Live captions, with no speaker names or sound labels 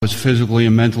was physically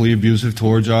and mentally abusive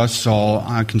towards us, so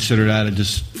I consider that a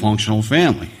dysfunctional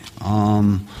family.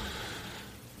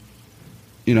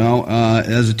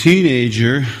 As a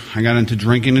teenager, I got into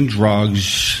drinking and drugs,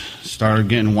 started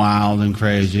getting wild and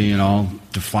crazy,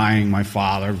 defying my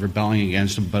father, rebelling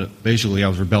against him, but basically I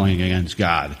was rebelling against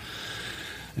God.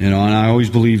 And I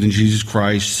always believed in Jesus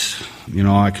Christ.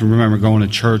 I can remember going to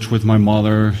church with my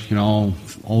mother,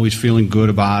 always feeling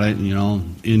good about it,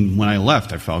 and when I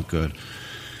left, I felt good.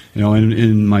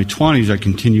 In my 20s, I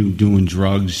continued doing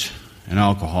drugs and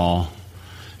alcohol,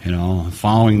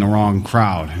 following the wrong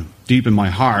crowd. Deep in my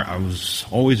heart, I was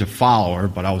always a follower,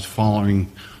 but I was following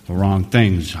the wrong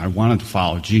things. I wanted to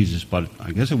follow Jesus, but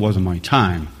I guess it wasn't my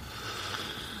time.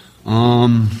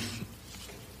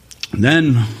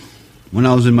 Then, when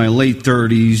I was in my late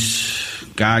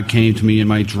 30s, God came to me in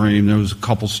my dream. There was a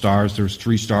couple stars. There was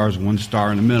 3 stars, 1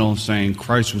 star in the middle, saying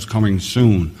Christ was coming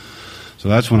soon. So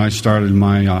that's when I started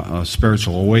my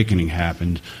spiritual awakening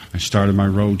happened. I started my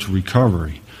road to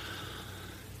recovery.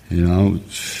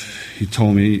 He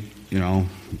told me, you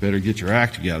better get your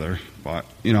act together. But,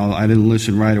 I didn't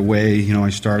listen right away.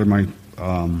 I started my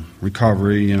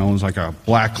recovery. It was like a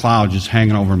black cloud just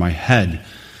hanging over my head.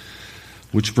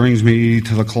 Which brings me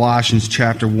to the Colossians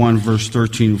chapter 1, verse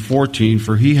 13 and 14.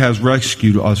 For he has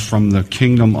rescued us from the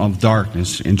kingdom of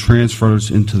darkness and transferred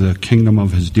us into the kingdom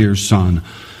of his dear Son.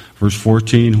 Verse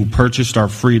 14, who purchased our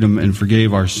freedom and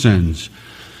forgave our sins.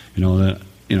 I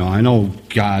know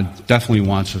God definitely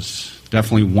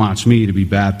wants me to be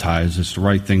baptized. It's the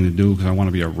right thing to do because I want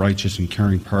to be a righteous and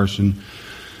caring person,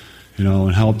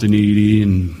 and help the needy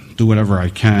and do whatever I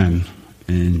can.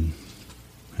 And,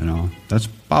 that's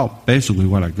about basically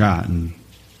what I got. And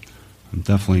I'm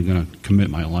definitely going to commit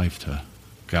my life to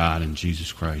God and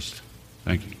Jesus Christ.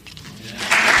 Thank you.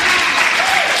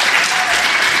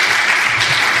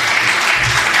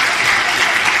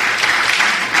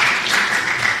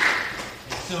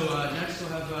 Next we'll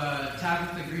have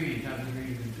Tabitha Green. Tabitha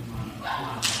Green can come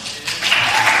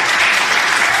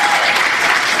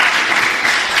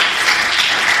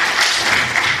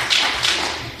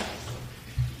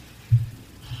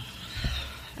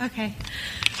on. Okay.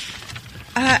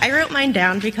 I wrote mine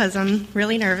down because I'm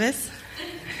really nervous.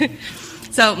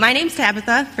 So my name's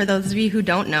Tabitha, for those of you who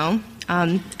don't know.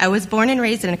 I was born and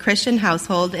raised in a Christian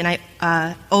household, and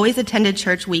I always attended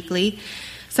church weekly,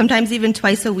 sometimes even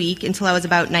twice a week until I was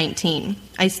about 19.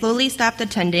 I slowly stopped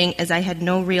attending as I had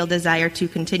no real desire to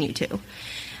continue to.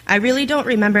 I really don't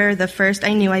remember the first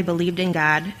I knew I believed in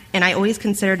God, and I always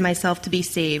considered myself to be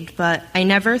saved, but I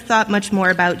never thought much more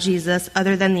about Jesus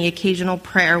other than the occasional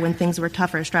prayer when things were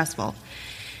tough or stressful.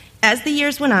 As the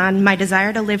years went on, my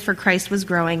desire to live for Christ was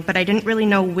growing, but I didn't really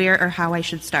know where or how I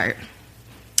should start.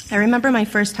 I remember my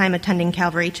first time attending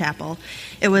Calvary Chapel.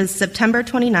 It was September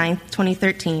 29th,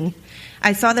 2013.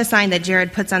 I saw the sign that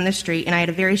Jared puts on the street, and I had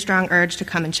a very strong urge to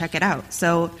come and check it out.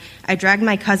 So I dragged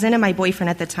my cousin and my boyfriend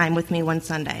at the time with me one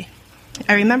Sunday.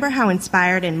 I remember how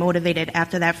inspired and motivated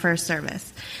after that first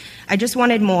service. I just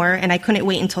wanted more, and I couldn't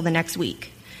wait until the next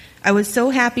week. I was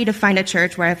so happy to find a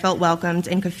church where I felt welcomed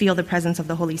and could feel the presence of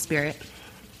the Holy Spirit.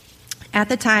 At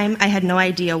the time, I had no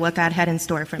idea what God had in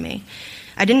store for me.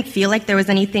 I didn't feel like there was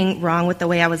anything wrong with the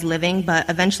way I was living, but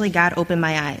eventually God opened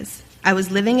my eyes. I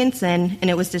was living in sin, and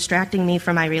it was distracting me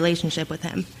from my relationship with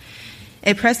him.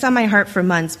 It pressed on my heart for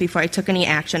months before I took any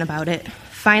action about it.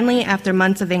 Finally, after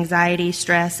months of anxiety,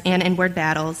 stress, and inward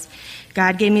battles,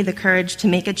 God gave me the courage to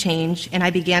make a change, and I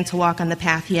began to walk on the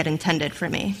path he had intended for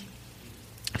me.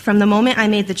 From the moment I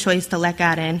made the choice to let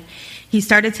God in, he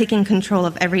started taking control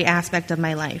of every aspect of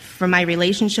my life, from my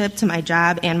relationship to my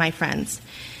job and my friends.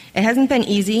 It hasn't been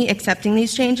easy accepting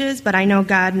these changes, but I know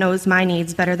God knows my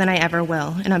needs better than I ever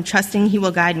will, and I'm trusting he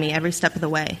will guide me every step of the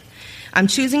way. I'm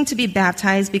choosing to be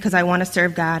baptized because I want to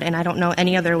serve God, and I don't know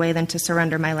any other way than to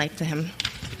surrender my life to him.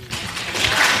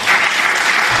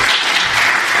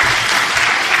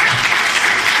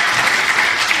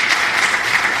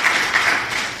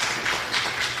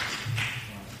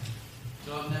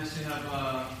 So up next we have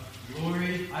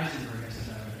Lori Eisenberg.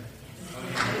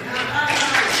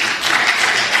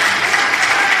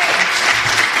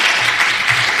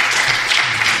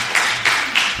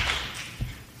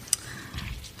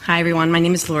 Hi, everyone. My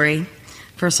name is Lori.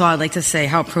 First of all, I'd like to say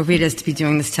how appropriate it is to be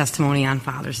doing this testimony on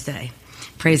Father's Day.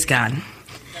 Praise God.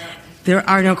 There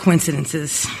are no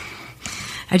coincidences.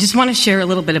 I just want to share a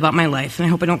little bit about my life, and I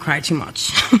hope I don't cry too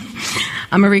much.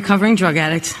 I'm a recovering drug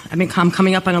addict. I'm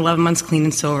coming up on 11 months clean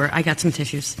and sober. I got some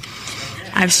tissues.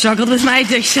 I've struggled with my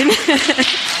addiction.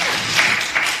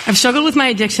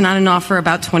 on and off for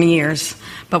about 20 years.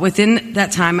 But within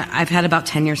that time, I've had about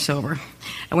 10 years sober.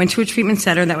 I went to a treatment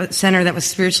center that was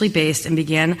spiritually based and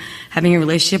began having a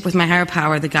relationship with my higher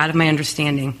power, the God of my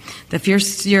understanding. The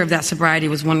first year of that sobriety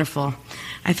was wonderful.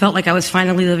 I felt like I was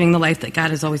finally living the life that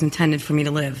God has always intended for me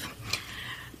to live.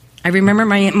 I remember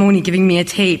my Aunt Moni giving me a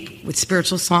tape with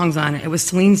spiritual songs on it. It was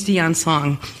Celine Dion's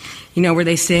song, where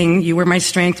they sing, "You were my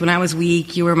strength when I was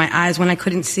weak, you were my eyes when I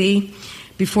couldn't see."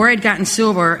 Before I'd gotten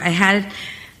sober,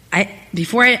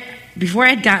 before I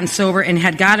had gotten sober and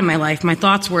had God in my life, my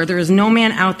thoughts were, there is no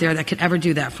man out there that could ever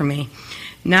do that for me.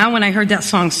 Now, when I heard that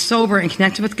song sober and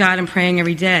connected with God and praying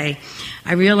every day,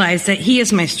 I realized that He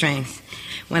is my strength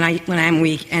when I'm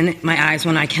weak and my eyes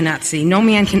when I cannot see. No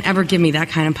man can ever give me that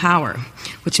kind of power,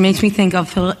 which makes me think of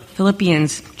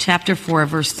Philippians chapter 4,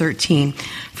 verse 13.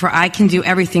 For I can do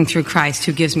everything through Christ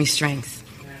who gives me strength.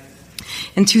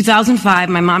 In 2005,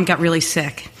 my mom got really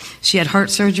sick. She had heart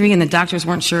surgery, and the doctors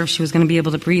weren't sure if she was going to be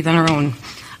able to breathe on her own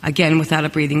again without a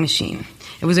breathing machine.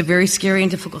 It was a very scary and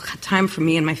difficult time for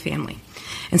me and my family.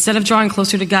 Instead of drawing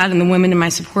closer to God and the women in my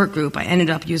support group, I ended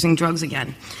up using drugs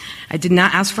again. I did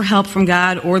not ask for help from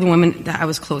God or the women that I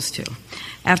was close to.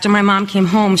 After my mom came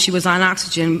home, she was on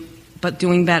oxygen, but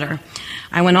doing better.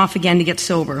 I went off again to get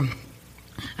sober.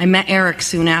 I met Eric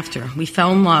soon after. We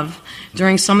fell in love.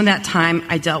 During some of that time,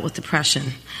 I dealt with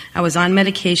depression. I was on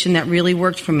medication that really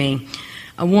worked for me.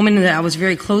 A woman that I was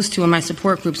very close to in my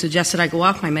support group suggested I go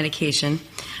off my medication.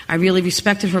 I really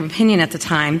respected her opinion at the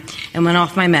time and went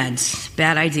off my meds.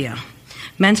 Bad idea.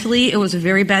 Mentally, it was a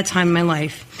very bad time in my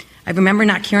life. I remember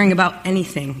not caring about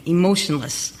anything,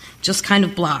 emotionless, just kind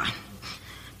of blah.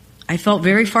 I felt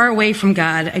very far away from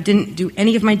God. I didn't do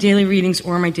any of my daily readings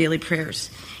or my daily prayers.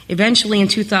 Eventually, in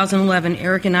 2011,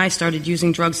 Eric and I started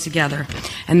using drugs together,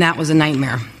 and that was a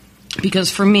nightmare.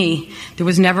 Because for me, there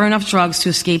was never enough drugs to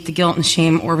escape the guilt and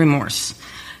shame or remorse.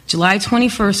 July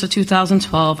 21st of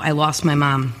 2012, I lost my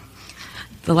mom.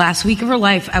 The last week of her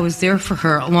life, I was there for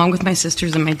her, along with my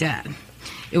sisters and my dad.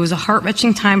 It was a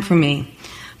heart-wrenching time for me,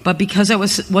 but because I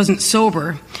wasn't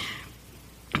sober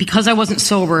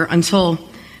until,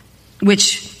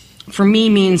 which for me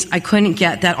means I couldn't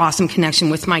get that awesome connection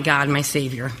with my God, my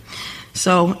Savior.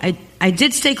 So I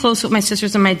did stay close with my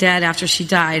sisters and my dad after she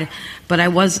died, but I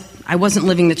wasn't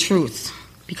living the truth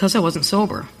because I wasn't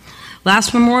sober.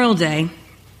 Last Memorial Day,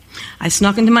 I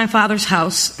snuck into my father's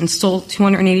house and stole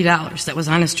 $280 that was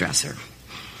on his dresser.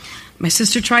 My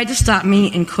sister tried to stop me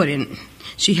and couldn't.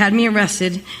 She had me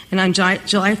arrested, and on July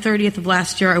 30th of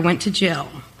last year, I went to jail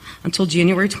until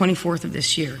January 24th of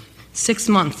this year. 6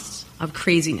 months of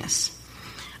craziness.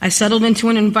 I settled into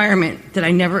an environment that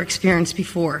I never experienced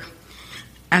before.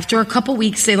 After a couple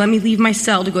weeks, they let me leave my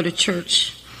cell to go to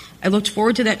church. I looked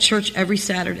forward to that church every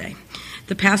Saturday.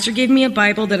 The pastor gave me a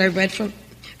Bible that I read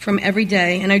from every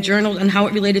day, and I journaled on how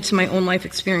it related to my own life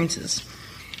experiences.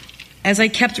 As I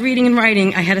kept reading and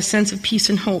writing, I had a sense of peace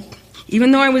and hope.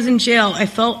 Even though I was in jail, I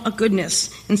felt a goodness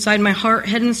inside my heart,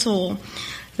 head, and soul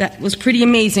that was pretty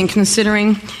amazing,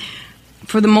 considering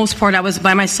for the most part I was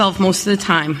by myself most of the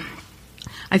time.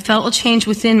 I felt a change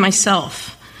within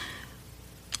myself.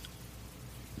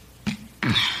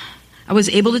 I was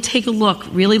able to take a look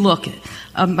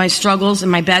at my struggles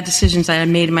and my bad decisions I had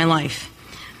made in my life.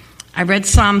 I read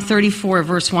Psalm 34,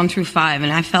 verse 1 through 5,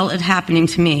 and I felt it happening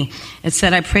to me. It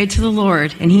said, I prayed to the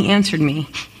Lord, and He answered me.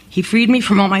 He freed me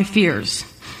from all my fears.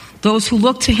 Those who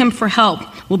look to Him for help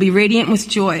will be radiant with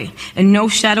joy, and no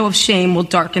shadow of shame will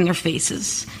darken their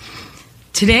faces.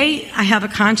 Today, I have a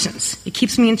conscience. It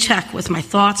keeps me in check with my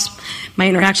thoughts, my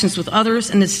interactions with others,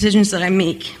 and the decisions that I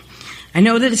make. I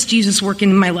know that it's Jesus working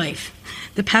in my life.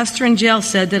 The pastor in jail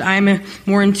said that I'm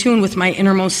more in tune with my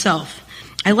innermost self.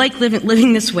 I like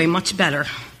living this way much better.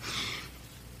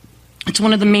 It's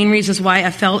one of the main reasons why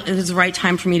I felt it was the right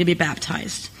time for me to be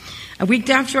baptized. A week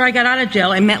after I got out of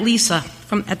jail, I met Lisa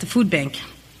at the food bank.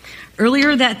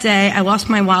 Earlier that day, I lost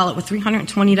my wallet with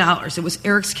 $320. It was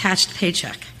Eric's cashed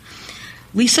paycheck.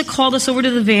 Lisa called us over to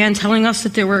the van, telling us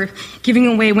that they were giving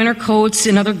away winter coats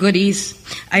and other goodies.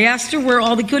 I asked her where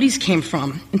all the goodies came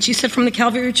from, and she said from the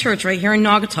Calvary Church right here in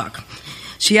Naugatuck.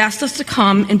 She asked us to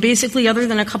come, and basically, other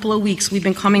than a couple of weeks, we've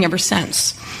been coming ever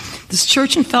since. This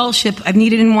church and fellowship I've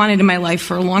needed and wanted in my life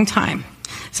for a long time.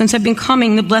 Since I've been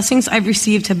coming, the blessings I've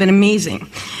received have been amazing.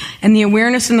 And the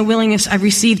awareness and the willingness I've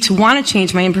received to want to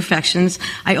change my imperfections,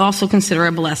 I also consider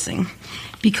a blessing.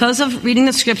 Because of reading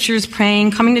the scriptures,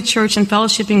 praying, coming to church, and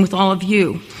fellowshipping with all of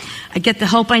you, I get the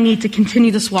help I need to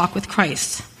continue this walk with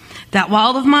Christ. That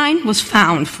wallet of mine was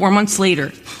found 4 months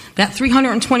later. That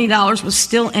 $320 was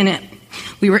still in it.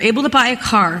 We were able to buy a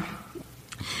car.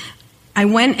 I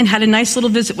went and had a nice little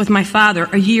visit with my father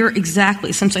a year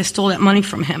exactly since I stole that money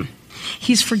from him.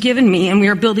 He's forgiven me, and we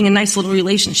are building a nice little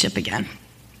relationship again.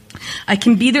 I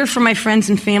can be there for my friends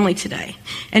and family today.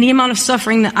 Any amount of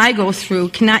suffering that I go through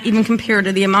cannot even compare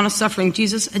to the amount of suffering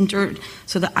Jesus endured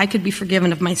so that I could be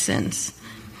forgiven of my sins.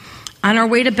 On our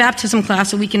way to baptism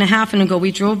class a week and a half ago,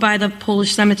 we drove by the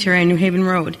Polish cemetery on New Haven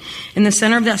Road. In the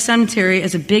center of that cemetery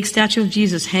is a big statue of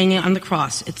Jesus hanging on the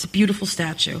cross. It's a beautiful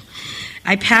statue.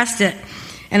 I passed it,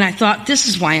 and I thought, this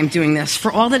is why I'm doing this,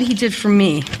 for all that he did for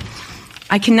me.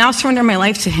 I can now surrender my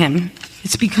life to him.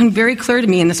 It's become very clear to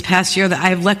me in this past year that I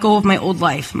have let go of my old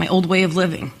life, my old way of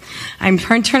living. I'm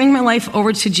turning my life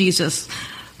over to Jesus.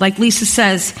 Like Lisa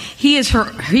says, he is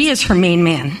her main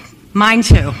man. Mine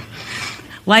too.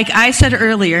 Like I said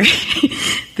earlier,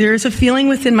 there is a feeling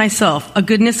within myself, a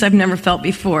goodness I've never felt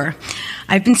before.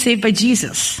 I've been saved by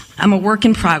Jesus. I'm a work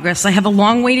in progress. I have a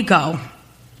long way to go.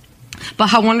 But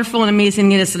how wonderful and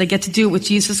amazing it is that I get to do it with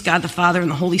Jesus, God the Father,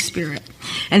 and the Holy Spirit.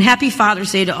 And happy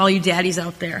Father's Day to all you daddies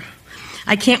out there.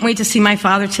 I can't wait to see my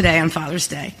father today on Father's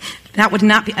Day. That would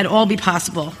not at all be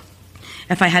possible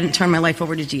if I hadn't turned my life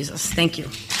over to Jesus. Thank you.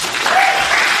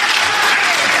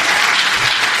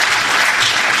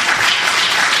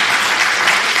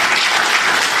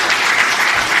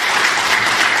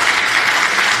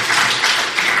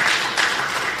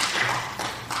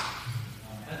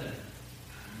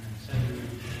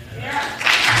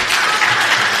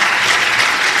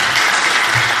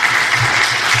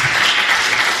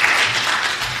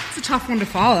 Tough one to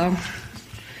follow.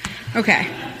 Okay.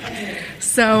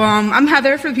 So I'm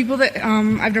Heather for the people that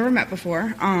I've never met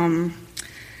before. I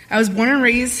was born and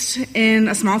raised in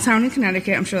a small town in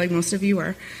Connecticut. I'm sure like most of you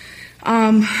were.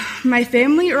 My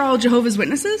family are all Jehovah's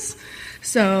Witnesses.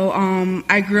 So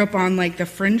I grew up on like the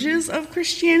fringes of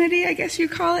Christianity, I guess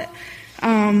you'd call it.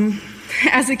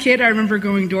 As a kid, I remember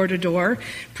going door to door,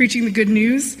 preaching the good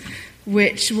news,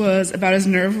 which was about as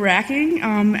nerve-wracking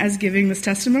as giving this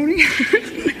testimony.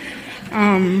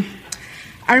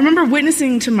 I remember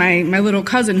witnessing to my little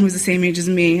cousin, who was the same age as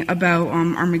me, about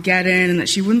Armageddon and that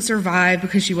she wouldn't survive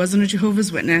because she wasn't a Jehovah's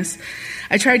Witness.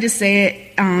 I tried to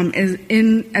say it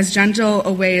in as gentle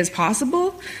a way as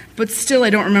possible, but still I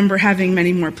don't remember having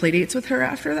many more playdates with her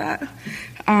after that.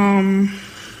 My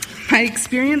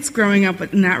experience growing up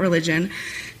in that religion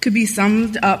could be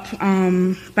summed up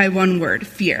by one word: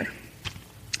 fear.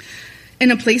 In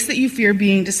a place that you fear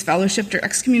being disfellowshipped or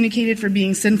excommunicated for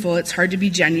being sinful, it's hard to be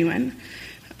genuine.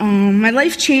 My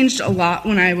life changed a lot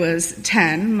when I was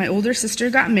 10. My older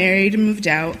sister got married and moved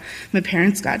out. My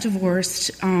parents got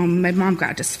divorced. My mom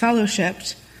got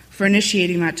disfellowshipped for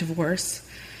initiating that divorce.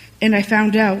 And I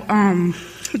found out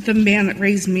the man that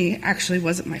raised me actually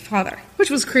wasn't my father,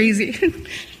 which was crazy.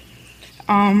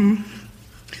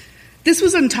 This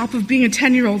was on top of being a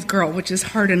 10-year-old girl, which is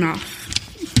hard enough.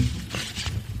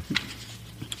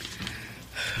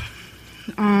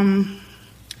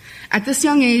 At this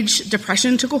young age,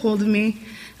 depression took a hold of me.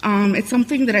 It's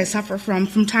something that I suffer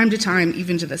from time to time,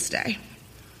 even to this day.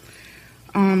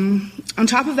 On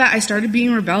top of that, I started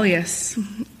being rebellious.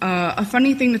 A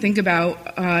funny thing to think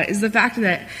about is the fact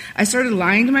that I started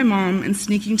lying to my mom and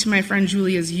sneaking to my friend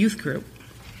Julia's youth group,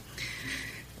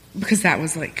 because that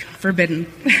was, like, forbidden.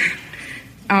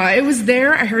 It was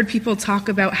there I heard people talk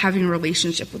about having a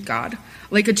relationship with God,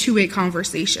 like a two-way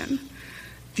conversation.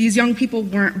 These young people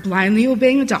weren't blindly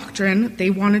obeying a doctrine, they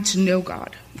wanted to know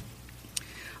God.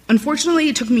 Unfortunately,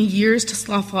 it took me years to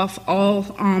slough off all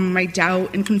my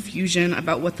doubt and confusion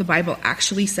about what the Bible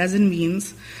actually says and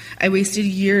means. I wasted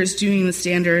years doing the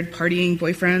standard partying,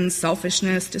 boyfriends,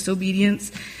 selfishness,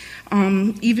 disobedience.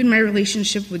 Even my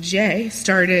relationship with Jay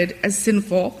started as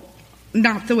sinful,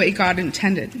 not the way God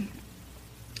intended.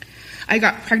 I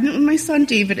got pregnant with my son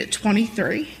David at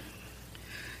 23.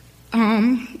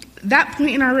 That point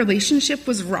in our relationship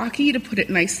was rocky, to put it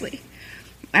nicely.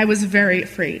 I was very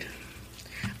afraid.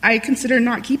 I considered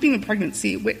not keeping the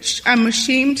pregnancy, which I'm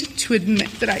ashamed to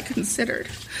admit that I considered.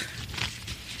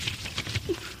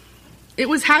 It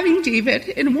was having David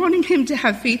and wanting him to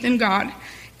have faith in God,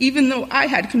 even though I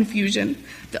had confusion,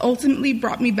 that ultimately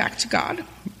brought me back to God.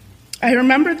 I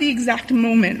remember the exact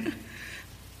moment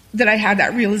that I had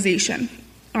that realization.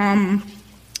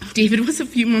 David was a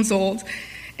few months old,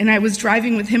 and I was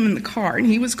driving with him in the car, and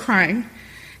he was crying.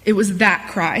 It was that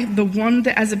cry, the one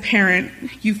that as a parent,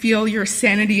 you feel your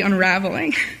sanity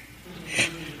unraveling.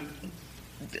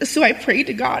 So I prayed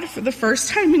to God for the first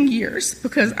time in years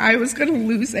because I was going to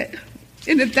lose it.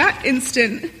 And at that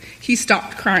instant, he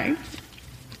stopped crying.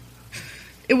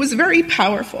 It was very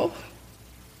powerful.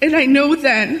 And I know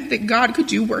then that God could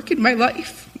do work in my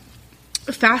life.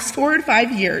 Fast forward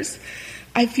 5 years,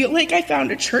 I feel like I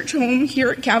found a church home here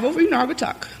at Calvary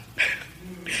Naugatuck.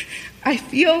 I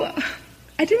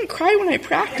didn't cry when I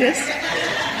practiced.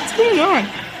 What's going on?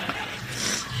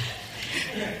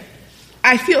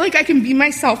 I feel like I can be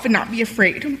myself and not be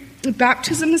afraid.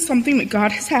 Baptism is something that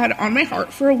God has had on my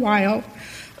heart for a while,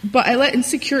 but I let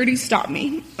insecurities stop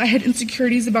me. I had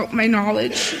insecurities about my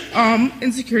knowledge,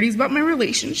 insecurities about my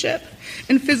relationship,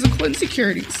 and physical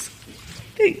insecurities.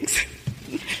 Thanks.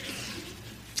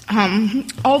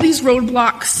 All these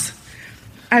roadblocks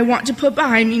I want to put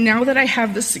behind me now that I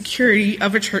have the security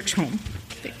of a church home.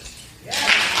 Thanks.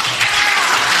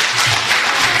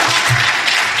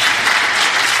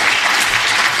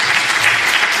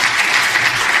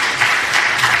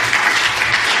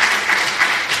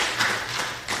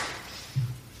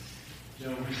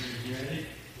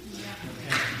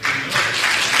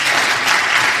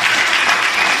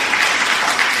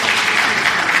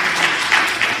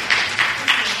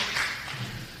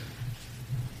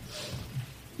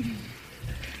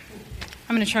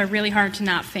 I'm going to try really hard to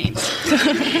not faint.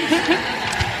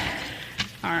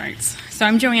 All right. So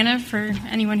I'm Joanna, for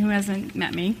anyone who hasn't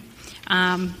met me.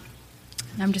 I'm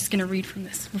just going to read from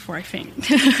this before I faint.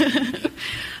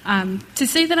 To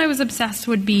say that I was obsessed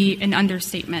would be an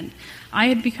understatement. I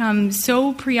had become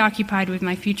so preoccupied with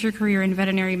my future career in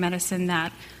veterinary medicine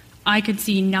that I could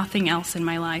see nothing else in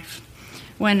my life.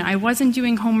 When I wasn't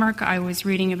doing homework, I was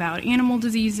reading about animal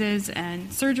diseases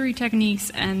and surgery techniques,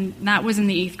 and that was in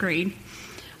the 8th grade.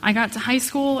 I got to high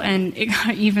school, and it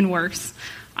got even worse.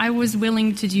 I was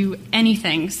willing to do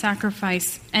anything,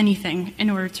 sacrifice anything,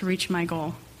 in order to reach my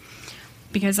goal,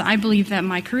 because I believed that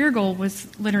my career goal was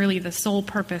literally the sole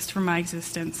purpose for my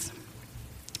existence.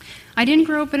 I didn't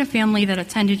grow up in a family that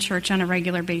attended church on a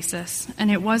regular basis, and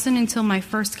it wasn't until my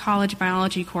first college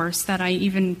biology course that I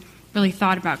even really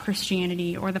thought about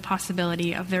Christianity or the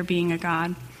possibility of there being a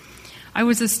God. I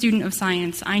was a student of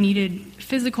science. I needed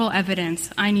physical evidence.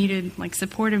 I needed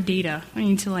supportive data. I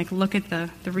needed to look at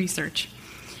the research.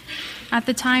 At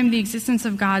the time, the existence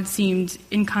of God seemed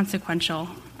inconsequential.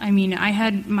 I mean, I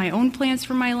had my own plans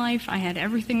for my life. I had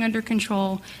everything under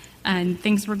control, and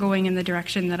things were going in the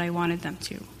direction that I wanted them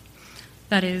to.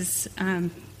 That is,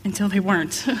 until they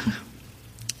weren't.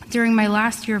 During my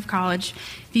last year of college,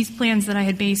 these plans that I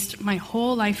had based my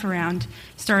whole life around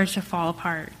started to fall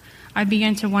apart. I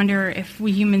began to wonder if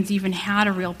we humans even had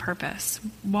a real purpose.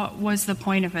 What was the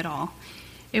point of it all?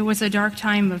 It was a dark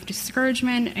time of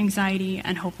discouragement, anxiety,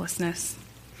 and hopelessness.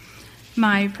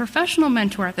 My professional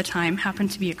mentor at the time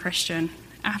happened to be a Christian.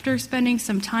 After spending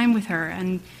some time with her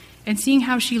and seeing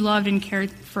how she loved and cared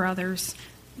for others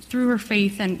through her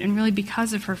faith, and really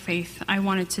because of her faith, I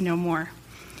wanted to know more.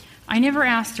 I never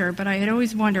asked her, but I had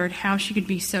always wondered how she could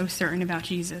be so certain about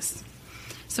Jesus.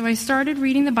 So I started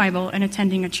reading the Bible and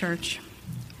attending a church.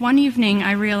 One evening,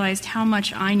 I realized how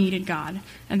much I needed God,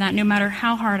 and that no matter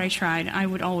how hard I tried, I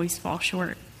would always fall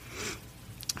short.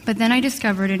 But then I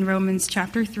discovered in Romans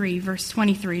chapter 3, verse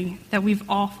 23, that we've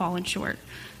all fallen short,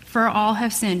 for all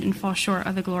have sinned and fall short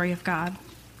of the glory of God.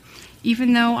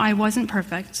 Even though I wasn't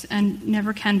perfect, and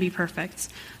never can be perfect,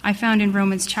 I found in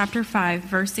Romans chapter 5,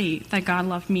 verse 8, that God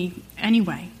loved me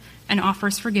anyway, and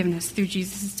offers forgiveness through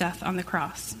Jesus' death on the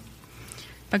cross.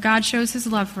 But God shows his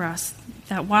love for us,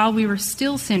 that while we were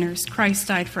still sinners, Christ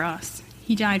died for us.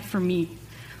 He died for me.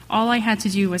 All I had to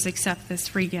do was accept this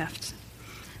free gift.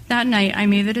 That night, I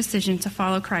made the decision to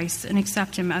follow Christ and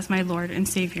accept him as my Lord and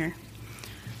Savior.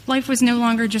 Life was no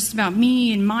longer just about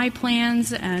me and my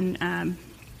plans and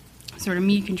sort of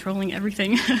me controlling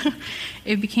everything.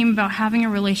 It became about having a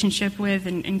relationship with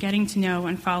and getting to know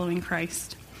and following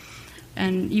Christ.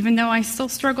 And even though I still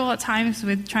struggle at times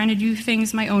with trying to do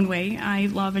things my own way, I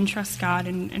love and trust God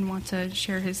and want to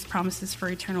share his promises for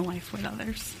eternal life with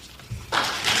others.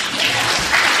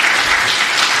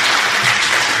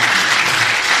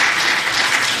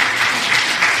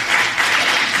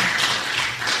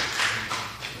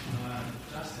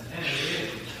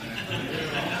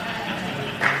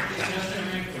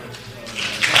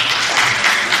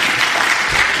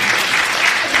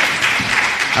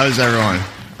 How is everyone?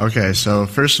 Okay, so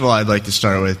first of all, I'd like to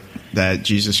start with that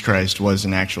Jesus Christ was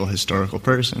an actual historical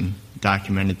person,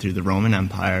 documented through the Roman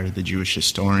Empire, the Jewish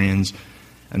historians,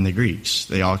 and the Greeks.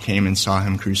 They all came and saw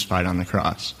him crucified on the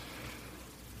cross.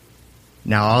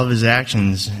 Now, all of his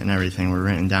actions and everything were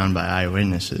written down by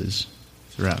eyewitnesses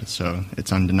throughout, so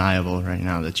it's undeniable right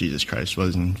now that Jesus Christ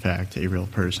was, in fact, a real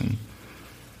person.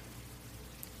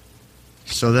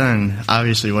 So then,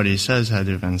 obviously, what he says had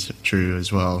to have been true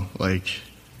as well, like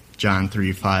John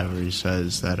 3:5, where he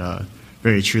says that,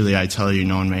 very truly I tell you,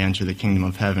 no one may enter the kingdom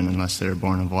of heaven unless they are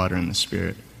born of water and the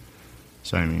Spirit.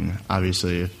 So, I mean,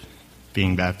 obviously, if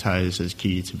being baptized is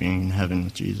key to being in heaven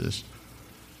with Jesus.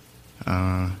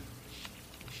 My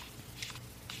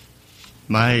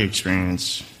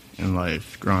experience in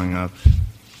life growing up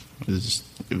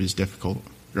It was difficult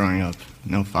growing up.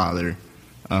 No father,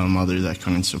 mother that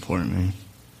couldn't support me.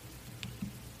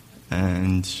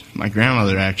 And my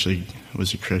grandmother actually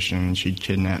was a Christian, and she'd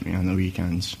kidnap me on the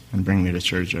weekends and bring me to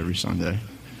church every Sunday.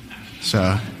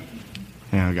 So,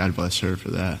 God bless her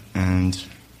for that. And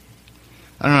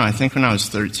I don't know, I think when I was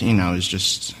 13,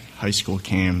 high school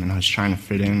came, and I was trying to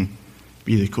fit in,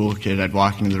 be the cool kid. I'd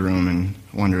walk into the room and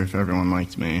wonder if everyone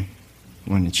liked me,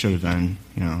 when it should have been,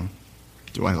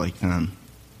 do I like them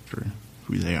for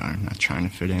who they are, not trying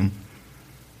to fit in.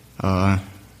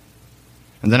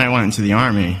 And then I went into the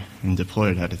Army and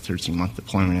deployed. I had a 13-month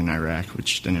deployment in Iraq,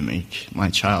 which didn't make my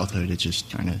childhood. It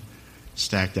just kind of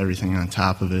stacked everything on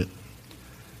top of it.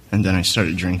 And then I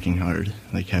started drinking hard,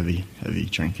 like heavy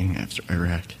drinking after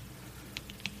Iraq.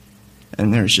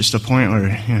 And there was just a point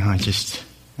where, I just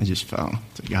fell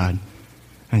to God.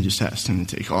 I just asked him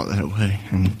to take all that away.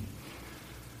 And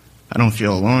I don't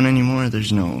feel alone anymore.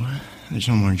 There's no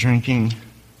more drinking.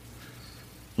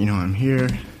 I'm here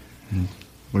and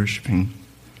worshiping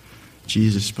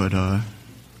Jesus, but I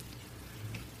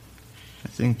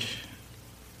think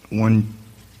 1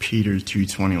 Peter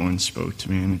 2:21 spoke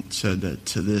to me, and it said that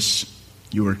to this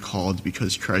you are called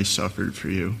because Christ suffered for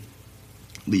you,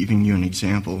 leaving you an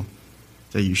example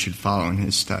that you should follow in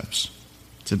his steps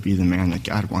to be the man that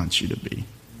God wants you to be.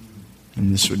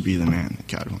 And this would be the man that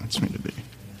God wants me to be.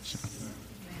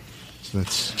 So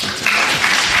that's it.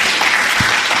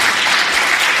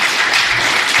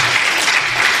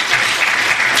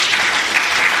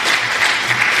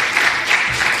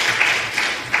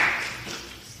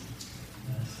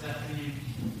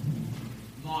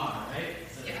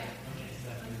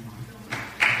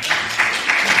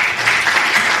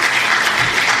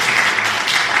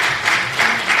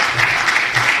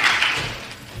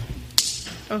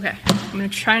 Okay, I'm going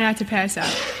to try not to pass out.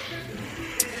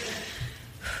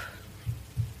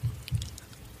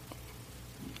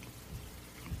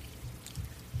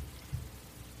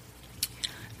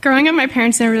 Growing up, my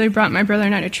parents never really brought my brother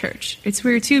and I to church. It's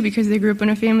weird, too, because they grew up in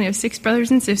a family of 6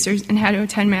 brothers and sisters and had to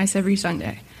attend Mass every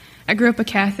Sunday. I grew up a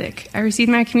Catholic. I received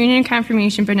my communion and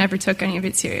confirmation, but never took any of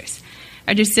it serious.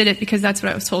 I just did it because that's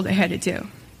what I was told I had to do.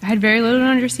 I had very little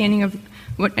understanding of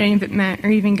what any of it meant, or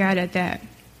even God at that.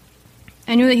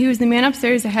 I knew that he was the man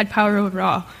upstairs that had power over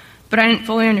all, but I didn't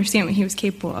fully understand what he was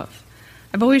capable of.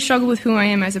 I've always struggled with who I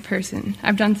am as a person.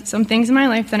 I've done some things in my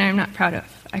life that I am not proud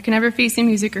of. I can never face the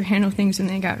music or handle things when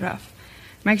they got rough.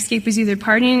 My escape was either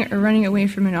partying or running away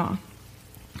from it all.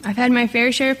 I've had my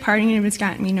fair share of partying, and it's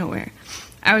gotten me nowhere.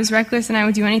 I was reckless, and I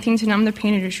would do anything to numb the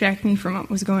pain or distract me from what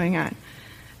was going on.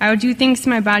 I would do things to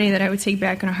my body that I would take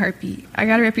back in a heartbeat. I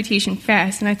got a reputation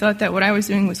fast, and I thought that what I was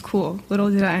doing was cool. Little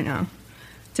did I know.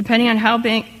 Depending on how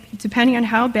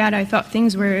bad I thought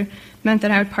things were, meant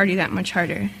that I would party that much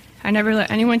harder. I never let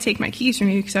anyone take my keys from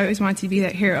me because I always wanted to be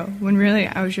that hero, when really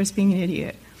I was just being an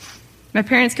idiot. My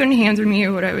parents couldn't handle me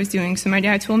or what I was doing, so my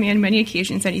dad told me on many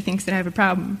occasions that he thinks that I have a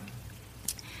problem.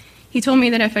 He told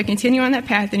me that if I continue on that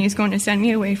path, then he's going to send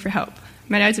me away for help.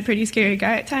 My dad's a pretty scary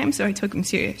guy at times, so I took him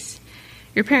serious.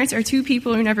 Your parents are 2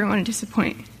 people who never want to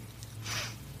disappoint.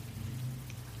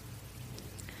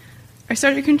 I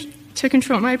started to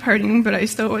control my partying, but I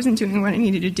still wasn't doing what I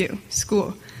needed to do,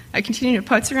 school. I continued to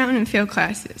putz around and fail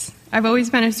classes. I've always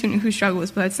been a student who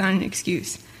struggles, but that's not an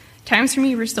excuse. Times for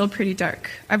me were still pretty dark.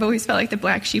 I've always felt like the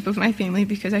black sheep of my family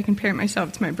because I compared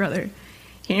myself to my brother.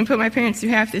 He didn't put my parents through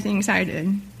half the things I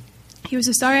did. He was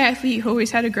a star athlete who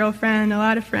always had a girlfriend, a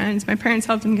lot of friends. My parents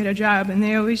helped him get a job, and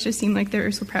they always just seemed like they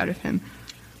were so proud of him.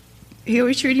 He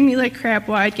always treated me like crap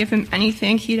while I'd give him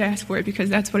anything he'd ask for because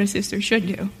that's what a sister should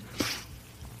do.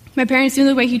 My parents knew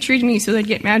the way he treated me, so they'd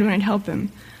get mad when I'd help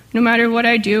him. No matter what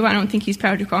I do, I don't think he's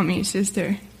proud to call me his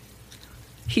sister.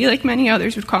 He, like many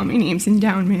others, would call me names and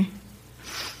down me.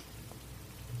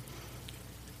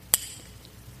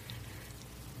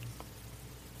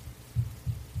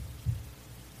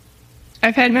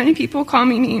 I've had many people call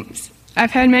me names.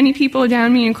 I've had many people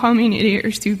down me and call me an idiot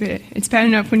or stupid. It's bad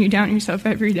enough when you down yourself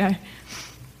every day.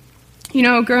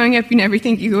 Growing up, you never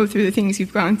think you go through the things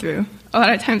you've gone through. A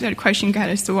lot of times I'd question God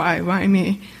as to why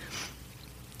me?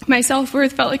 My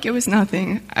self-worth felt like it was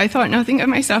nothing. I thought nothing of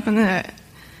myself, and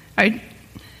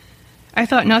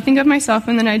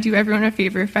then I'd do everyone a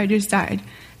favor if I just died.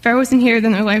 If I wasn't here,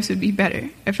 then their lives would be better.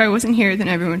 If I wasn't here, then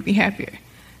everyone would be happier.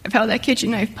 I've held that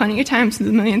kitchen knife plenty of times with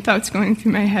a million thoughts going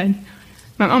through my head.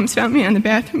 My mom's found me on the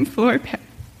bathroom floor.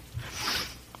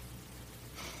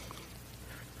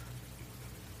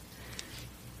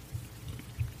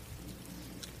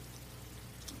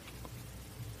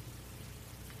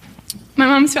 My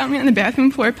mom's found me on the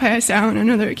bathroom floor passed out. On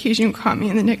another occasion, caught me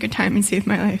in the nick of time and saved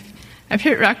my life. I've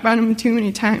hit rock bottom too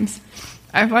many times.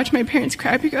 I've watched my parents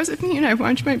cry because of me, and I've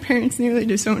watched my parents nearly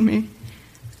disown me.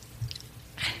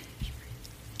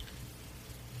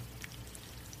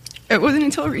 It wasn't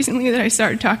until recently that I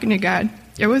started talking to God.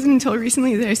 It wasn't until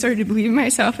recently that I started to believe in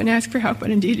myself and ask for help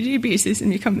on a day-to-day basis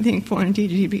and become thankful on a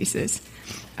day-to-day basis.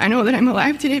 I know that I'm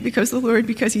alive today because of the Lord,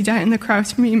 because he died on the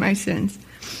cross for me and my sins.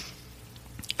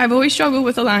 I've always struggled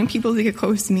with allowing people to get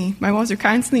close to me. My walls are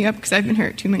constantly up because I've been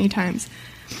hurt too many times.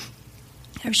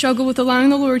 I've struggled with allowing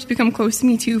the Lord to become close to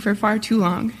me too for far too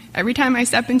long. Every time I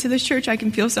step into this church, I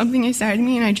can feel something inside of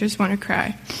me and I just want to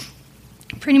cry.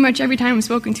 Pretty much every time I'm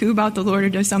spoken to about the Lord,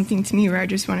 it does something to me where I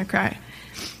just want to cry.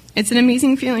 It's an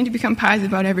amazing feeling to become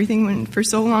positive about everything when for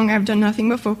so long I've done nothing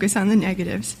but focus on the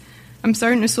negatives. I'm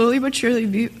starting to slowly but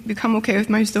surely become okay with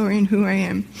my story and who I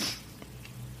am.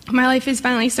 My life is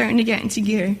finally starting to get into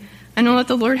gear. I know that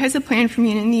the Lord has a plan for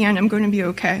me, and in the end, I'm going to be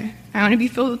okay. I want to be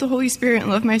filled with the Holy Spirit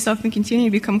and love myself and continue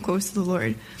to become close to the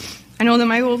Lord. I know that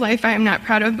my old life I am not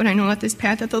proud of, but I know that this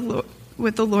path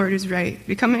with the Lord is right.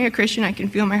 Becoming a Christian, I can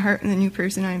feel my heart and the new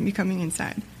person I am becoming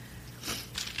inside.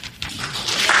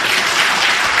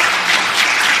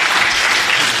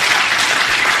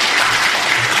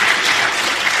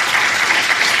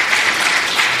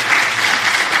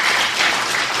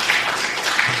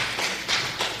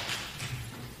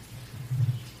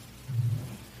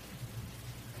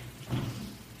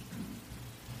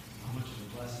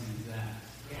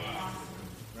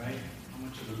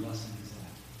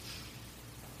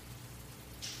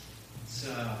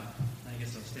 I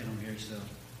guess I'll stand over here so you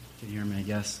can hear me, I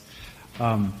guess.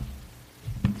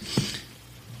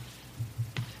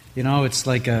 It's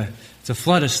like it's a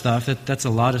flood of stuff. That's a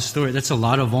lot of story. That's a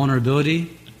lot of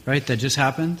vulnerability, right, that just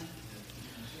happened.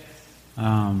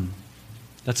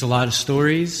 That's a lot of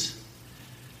stories.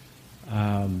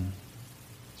 God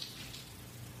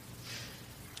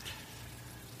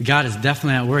is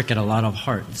definitely at work at a lot of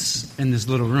hearts in this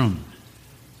little room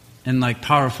in like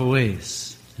powerful ways.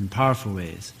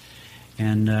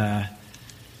 And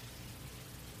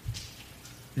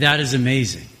that is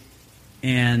amazing.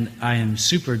 And I am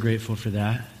super grateful for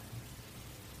that.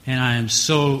 And I am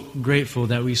so grateful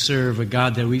that we serve a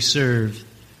God that we serve.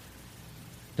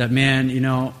 That man,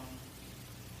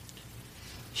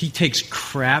 he takes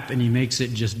crap and he makes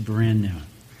it just brand new.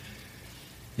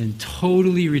 And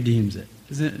totally redeems it.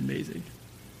 Isn't it amazing?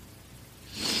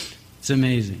 It's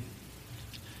amazing.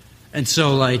 And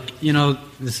so,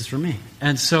 this is for me.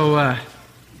 And so,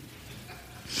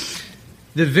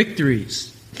 the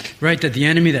victories, right, that the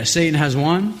enemy, that Satan has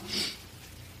won,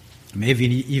 maybe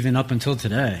even up until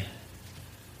today,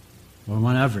 or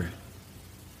whenever,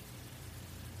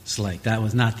 it's like that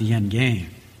was not the end game.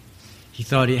 He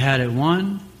thought he had it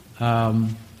won.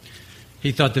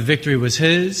 He thought the victory was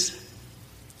his.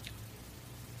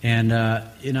 And,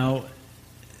 2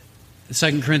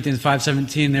 Corinthians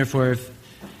 5:17, therefore, if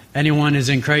anyone is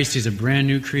in Christ, he's a brand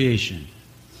new creation.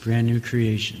 Brand new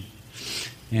creation.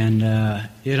 And,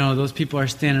 those people are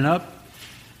standing up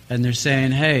and they're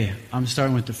saying, hey, I'm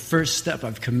starting with the first step.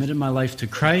 I've committed my life to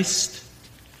Christ.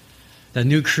 That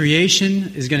new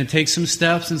creation is going to take some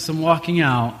steps and some walking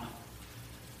out.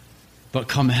 But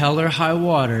come hell or high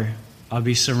water, I'll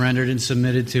be surrendered and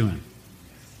submitted to him.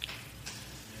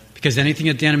 Because anything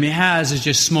that the enemy has is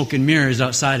just smoke and mirrors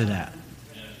outside of that.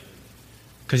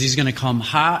 Because he's going to come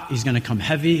hot, he's going to come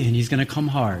heavy, and he's going to come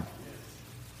hard.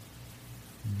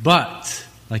 But,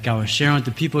 like I was sharing with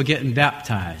the people getting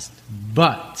baptized,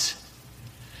 but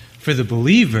for the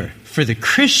believer, for the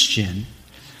Christian,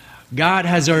 God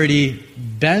has already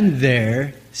been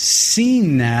there,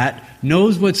 seen that,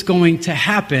 knows what's going to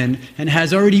happen, and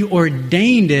has already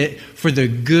ordained it for the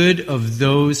good of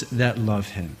those that love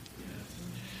him.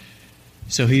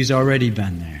 So he's already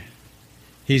been there.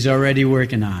 He's already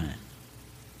working on it.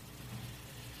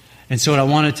 And so what I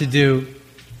wanted to do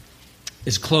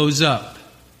is close up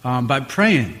by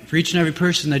praying for each and every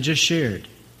person that just shared,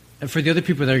 and for the other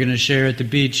people that are going to share at the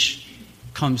beach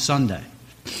come Sunday.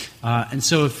 And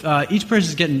so if each person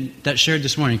is getting that shared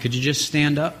this morning, could you just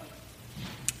stand up?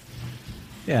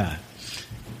 Yeah.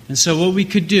 And so what we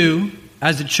could do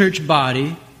as a church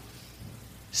body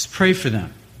is pray for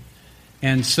them.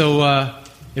 And so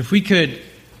if we could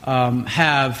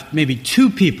have maybe 2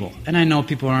 people, and I know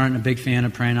people aren't a big fan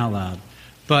of praying out loud,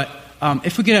 but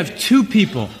if we could have 2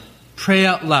 people pray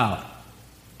out loud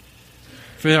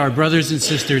for our brothers and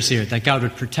sisters here, that God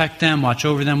would protect them, watch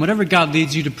over them, whatever God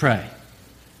leads you to pray.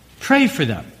 Pray for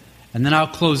them. And then I'll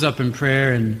close up in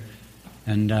prayer, and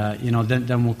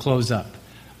then we'll close up.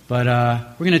 But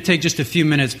we're going to take just a few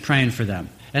minutes praying for them.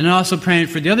 And then also praying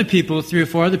for the other people, 3 or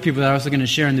 4 other people that are also going to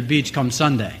share on the beach come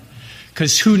Sunday.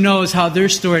 Because who knows how their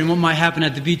story and what might happen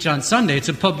at the beach on Sunday. It's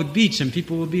a public beach and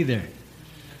people will be there.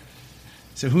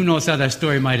 So who knows how that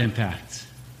story might impact.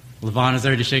 LaVonna's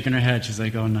already shaking her head. She's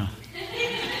like, oh no.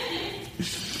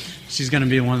 She's going to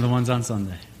be one of the ones on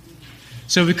Sunday.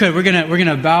 So we're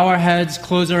gonna bow our heads,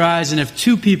 close our eyes, and if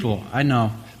two people, I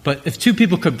know, but if two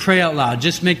people could pray out loud,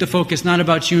 just make the focus not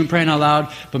about you and praying out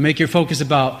loud, but make your focus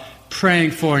about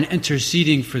praying for and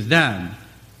interceding for them.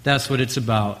 That's what it's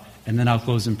about. And then I'll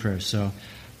close in prayer. So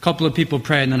a couple of people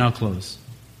pray and then I'll close.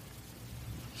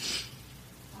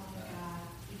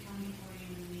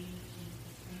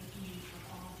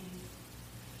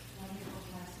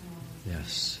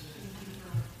 Yes.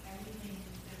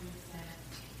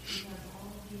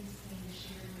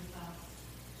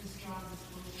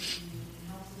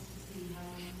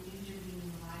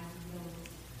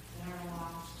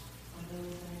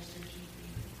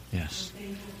 Yes.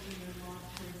 We're thankful for your love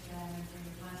towards them and for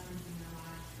your blessings in their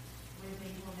lives. We're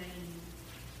thankful that you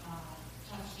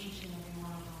touch each and every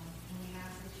one of them. And we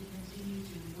ask that you continue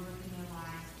to work in their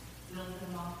lives, build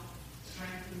them up,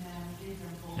 strengthen them, give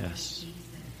them boldness, peace,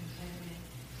 and contentment,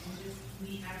 and just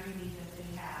meet every need that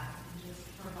they have, and just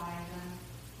provide them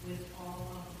with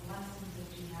all of the blessings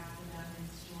that you have for them in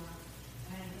store.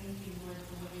 And I thank you, Lord,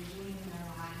 for what you're doing in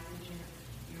their lives, that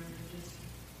you're just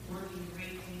working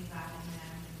great things out in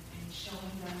them.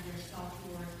 Showing them their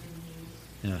self-worth in you.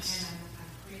 Yes. And I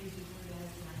praise you for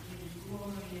this, and I give you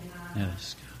glory and honor.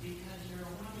 Yes. Because you're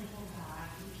a wonderful God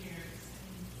who cares.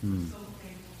 And I'm so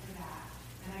thankful for that.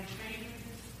 And I pray for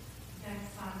this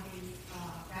next Sunday's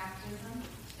baptism,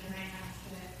 and I ask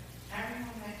that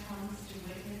everyone that comes to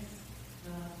witness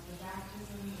the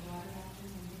baptism, the water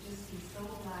baptism, would just be so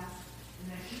blessed,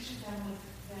 and that each of them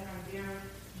that are there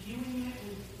viewing it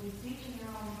would think in their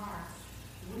own hearts,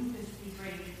 wouldn't this be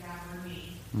great if that were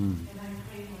me? And I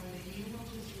pray, Lord, that you will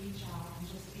just reach out and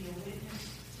just be a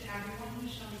witness to everyone who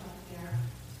shows up there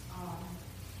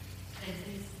as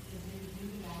they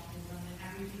do the baptism and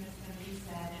everything that's going to be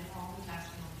said and all the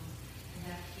testimonies,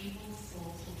 and that people's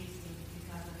souls will be saved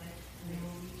because of it, and they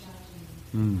will reach out to you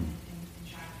and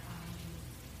try to find you.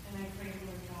 And I pray,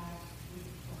 Lord God,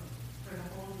 for the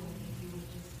whole day, that you would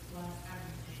just bless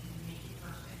everything and make it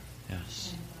perfect.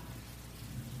 Yes. And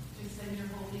just send your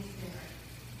Holy Spirit.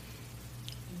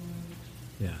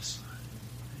 Yes.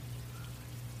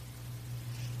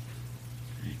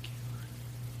 Thank you.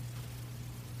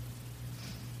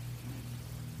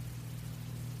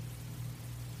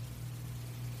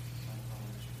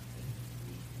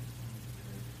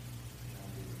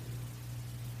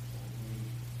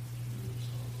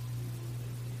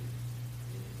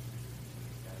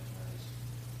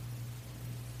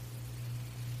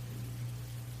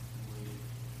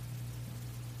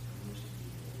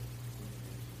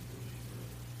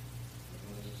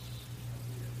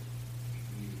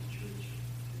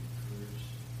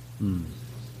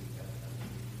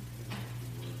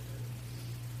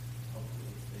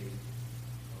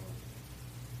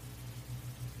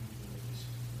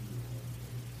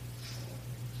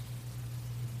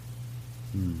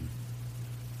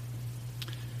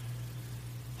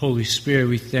 Holy Spirit,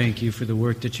 we thank you for the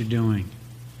work that you're doing.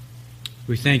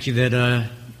 We thank you that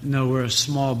we're a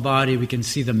small body. We can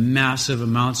see the massive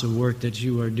amounts of work that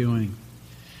you are doing,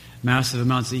 massive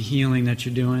amounts of healing that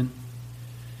you're doing.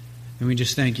 And we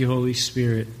just thank you, Holy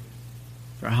Spirit,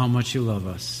 for how much you love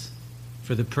us,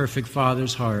 for the perfect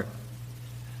Father's heart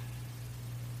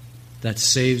that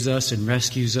saves us and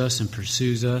rescues us and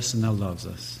pursues us and that loves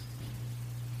us.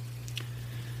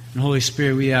 And Holy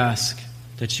Spirit, we ask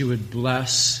that you would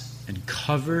bless and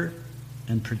cover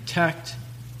and protect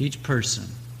each person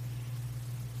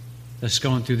that's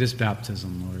going through this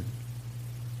baptism, Lord.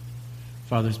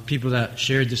 Father, people that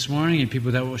shared this morning and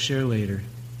people that will share later.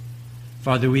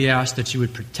 Father, we ask that you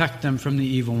would protect them from the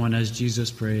evil one as Jesus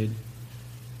prayed,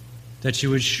 that you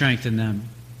would strengthen them.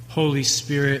 Holy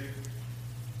Spirit,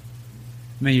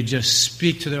 may you just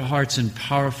speak to their hearts in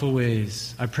powerful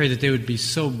ways. I pray that they would be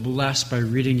so blessed by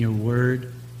reading your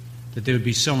word, that they would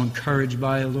be so encouraged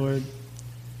by it, Lord.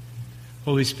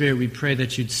 Holy Spirit, we pray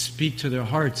that you'd speak to their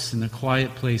hearts in the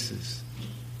quiet places.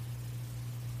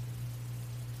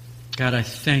 God, I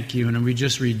thank you, and we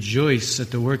just rejoice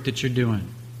at the work that you're doing.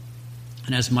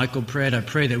 And as Michael prayed, I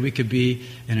pray that we could be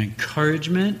an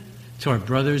encouragement to our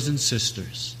brothers and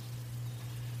sisters.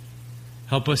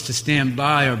 Help us to stand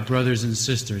by our brothers and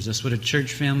sisters. That's what a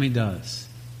church family does.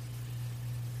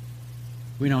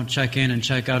 We don't check in and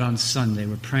check out on Sunday.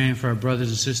 We're praying for our brothers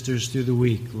and sisters through the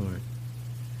week, Lord.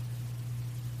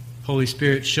 Holy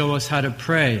Spirit, show us how to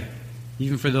pray,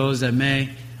 even for those that may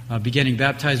be getting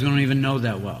baptized. We don't even know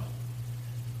that well.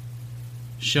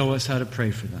 Show us how to pray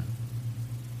for them.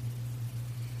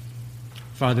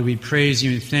 Father, we praise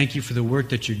you and thank you for the work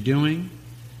that you're doing.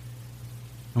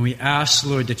 And we ask,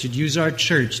 Lord, that you'd use our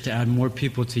church to add more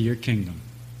people to your kingdom.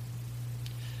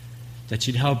 That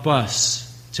you'd help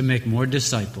us to make more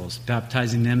disciples,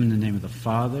 baptizing them in the name of the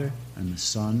Father and the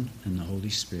Son and the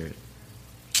Holy Spirit.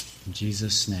 In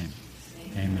Jesus' name,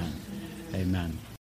 amen. Amen.